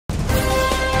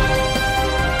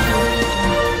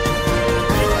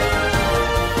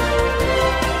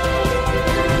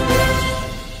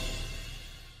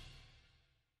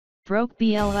Broke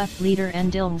BLF leader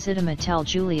Andile Mngxitama tell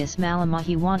Julius Malema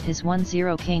he want his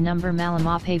 10K number.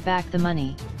 Malema pay back the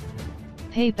money.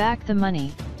 Pay back the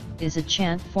money, is a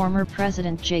chant former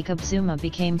President Jacob Zuma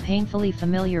became painfully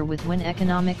familiar with when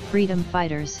economic freedom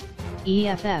fighters,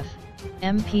 EFF,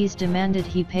 MPs demanded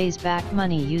he pays back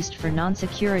money used for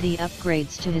non-security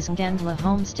upgrades to his Nkandla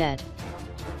homestead.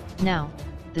 Now,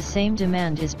 the same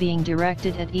demand is being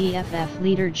directed at EFF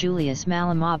leader Julius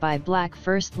Malema by Black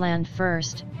First Land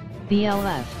First,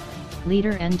 BLF,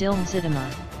 leader Andile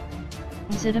Mngxitama.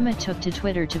 Mngxitama took to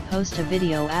Twitter to post a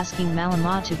video asking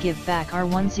Malema to give back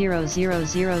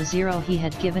R10000 he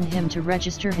had given him to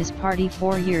register his party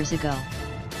 4 years ago.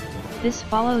 This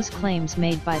follows claims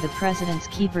made by the President's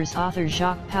Keepers author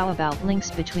Jacques Pau about links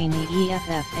between the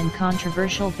EFF and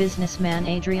controversial businessman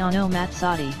Adriano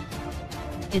Mazzati.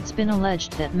 It's been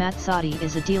alleged that Mazzati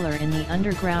is a dealer in the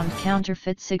underground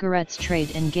counterfeit cigarettes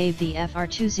trade and gave the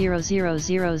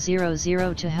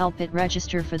FR200000 to help it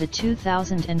register for the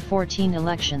 2014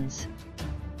 elections.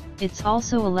 It's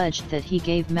also alleged that he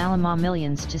gave Malema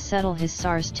millions to settle his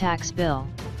SARS tax bill.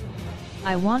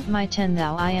 I want my 10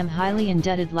 thou. I am highly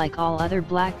indebted like all other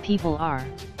black people are.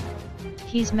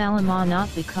 He's Malema not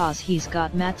because he's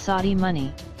got Mazzati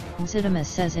money, Mngxitama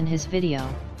says in his video.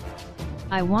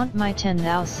 I want my 10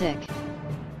 thou sick.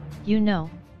 You know,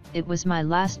 it was my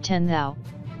last 10 thou,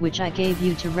 which I gave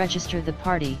you to register the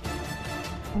party.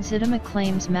 Mngxitama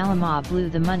claims Malema blew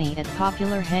the money at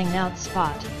popular hangout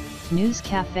spot, News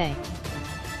Cafe.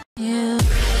 Yeah.